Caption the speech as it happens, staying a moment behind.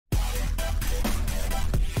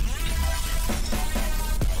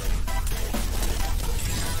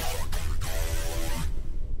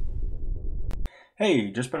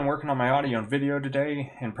Hey, just been working on my audio and video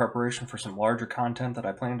today in preparation for some larger content that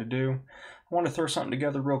I plan to do. I want to throw something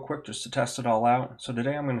together real quick just to test it all out. So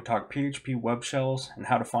today I'm going to talk PHP web shells and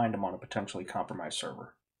how to find them on a potentially compromised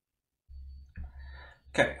server.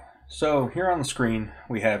 Okay, so here on the screen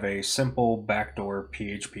we have a simple backdoor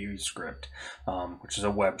PHP script, which is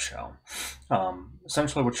a web shell.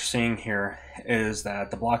 Essentially what you're seeing here is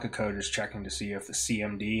that the block of code is checking to see if the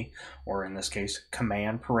CMD, or in this case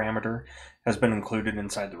command parameter, has been included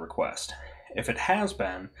inside the request. If it has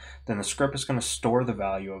been, then the script is going to store the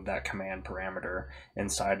value of that command parameter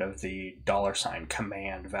inside of the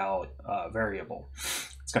 $command variable.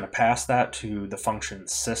 It's going to pass that to the function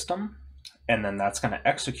system, and then that's going to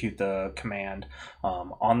execute the command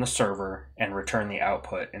on the server and return the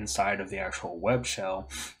output inside of the actual web shell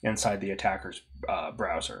inside the attacker's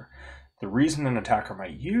browser. The reason an attacker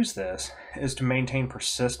might use this is to maintain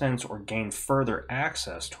persistence or gain further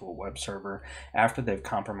access to a web server after they've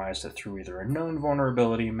compromised it through either a known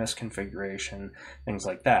vulnerability, misconfiguration, things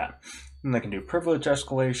like that. And they can do privilege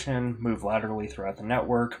escalation, move laterally throughout the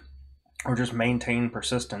network, or just maintain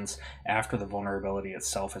persistence after the vulnerability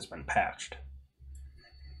itself has been patched.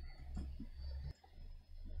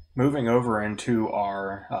 Moving over into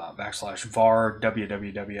our /var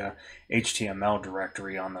www html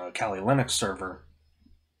directory on the Kali Linux server.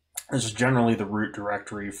 This is generally the root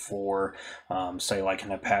directory for, say, like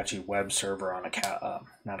an Apache web server on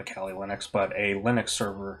not a Kali Linux, but a Linux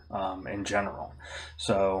server in general.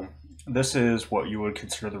 So this is what you would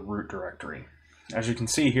consider the root directory. As you can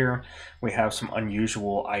see here, we have some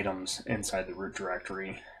unusual items inside the root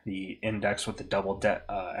directory. The index with the double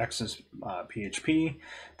x's PHP,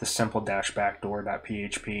 the simple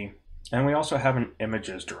 -backdoor.php, and we also have an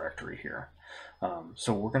images directory here.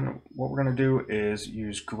 So what we're gonna do is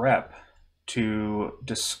use grep to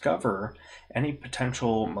discover any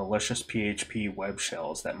potential malicious PHP web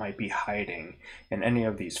shells that might be hiding in any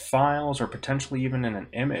of these files, or potentially even in an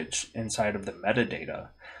image inside of the metadata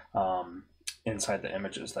inside the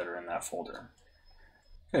images that are in that folder.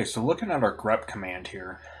 Okay, so looking at our grep command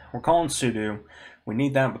here, we're calling sudo. We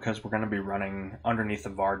need that because we're going to be running underneath the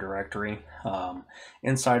var directory.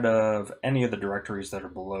 Inside of any of the directories that are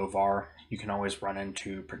below var, you can always run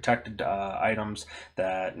into protected items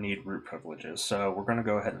that need root privileges. So we're going to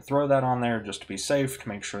go ahead and throw that on there just to be safe, to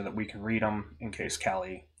make sure that we can read them in case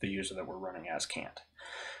Kali, the user that we're running as, can't.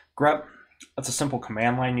 Grep, that's a simple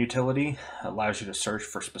command line utility. It allows you to search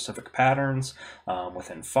for specific patterns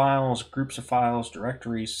within files, groups of files,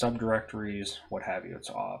 directories, subdirectories, what have you. It's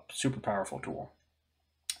a super powerful tool.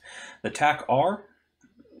 The -r,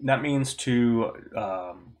 that means to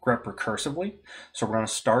grep recursively. So we're going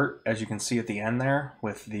to start, as you can see at the end there,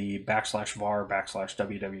 with the /var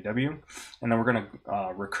 /www, and then we're going to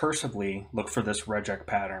recursively look for this regex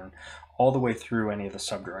pattern all the way through any of the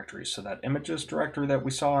subdirectories. So that images directory that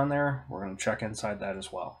we saw in there, we're going to check inside that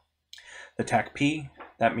as well. The -p,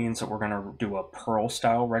 that means that we're going to do a Perl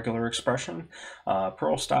style regular expression.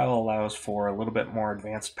 Perl style allows for a little bit more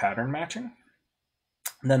advanced pattern matching.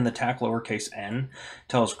 Then the $n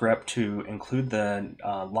tells grep to include the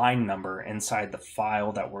line number inside the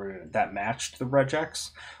file that matched the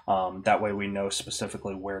regex. That way we know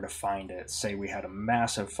specifically where to find it. Say we had a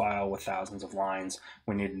massive file with thousands of lines,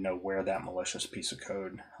 we need to know where that malicious piece of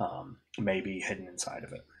code may be hidden inside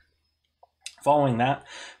of it. Following that,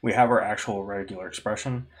 we have our actual regular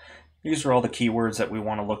expression. These are all the keywords that we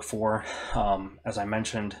want to look for. As I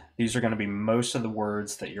mentioned, these are going to be most of the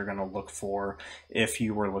words that you're going to look for if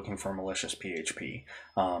you were looking for malicious PHP.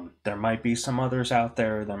 There might be some others out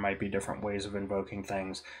there. There might be different ways of invoking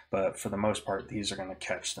things, but for the most part, these are going to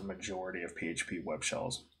catch the majority of PHP web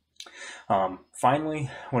shells. Finally,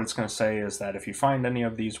 what it's going to say is that if you find any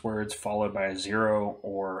of these words followed by a 0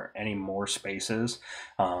 or any more spaces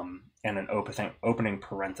and an opening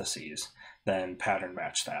parentheses, then pattern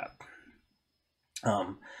match that.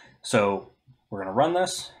 So we're going to run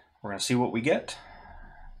this. We're going to see what we get.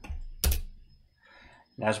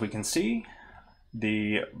 And as we can see,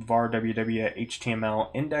 the var www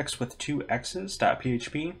html index with 2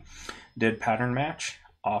 x's.php did pattern match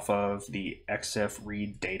off of the exif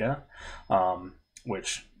read data,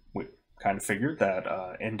 which we kind of figured that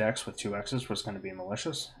index with 2 x's was going to be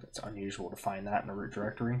malicious. It's unusual to find that in a root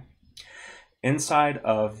directory. Inside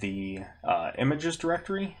of the images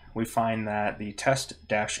directory, we find that the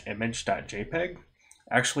test-image.jpg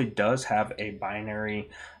actually does have a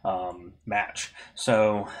binary match.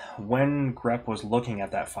 So when grep was looking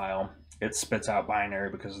at that file, it spits out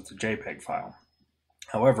binary because it's a JPEG file.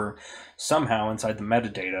 However, somehow inside the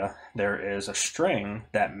metadata, there is a string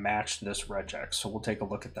that matched this regex. So we'll take a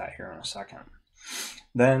look at that here in a second.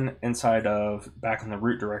 Then inside of back in the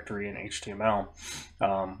root directory in HTML,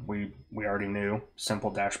 we already knew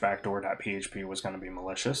simple-backdoor.php was going to be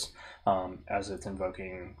malicious, as it's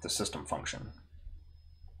invoking the system function.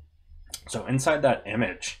 So inside that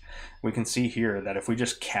image, we can see here that if we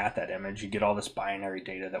just cat that image, you get all this binary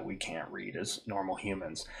data that we can't read as normal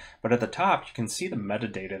humans. But at the top, you can see the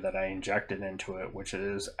metadata that I injected into it, which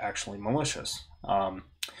is actually malicious.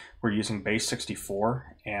 We're using base64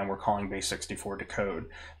 and we're calling base64 decode.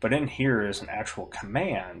 But in here is an actual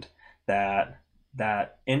command that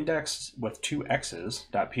index with 2 x's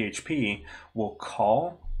 .php will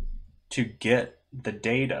call to get the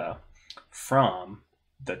data from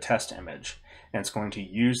the test image, and it's going to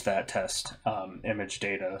use that test image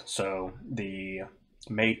data. So the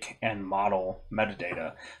make and model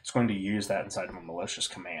metadata, it's going to use that inside of a malicious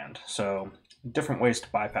command. So different ways to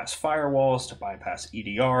bypass firewalls, to bypass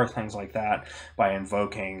EDR, things like that, by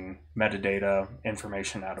invoking metadata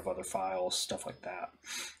information out of other files, stuff like that.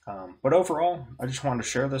 But overall, I just wanted to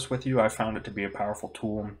share this with you. I found it to be a powerful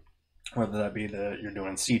tool, whether that be that you're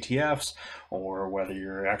doing CTFs or whether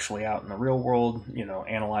you're actually out in the real world, you know,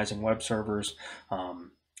 analyzing web servers.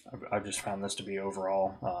 I've just found this to be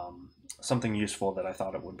overall something useful that I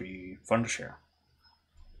thought it would be fun to share.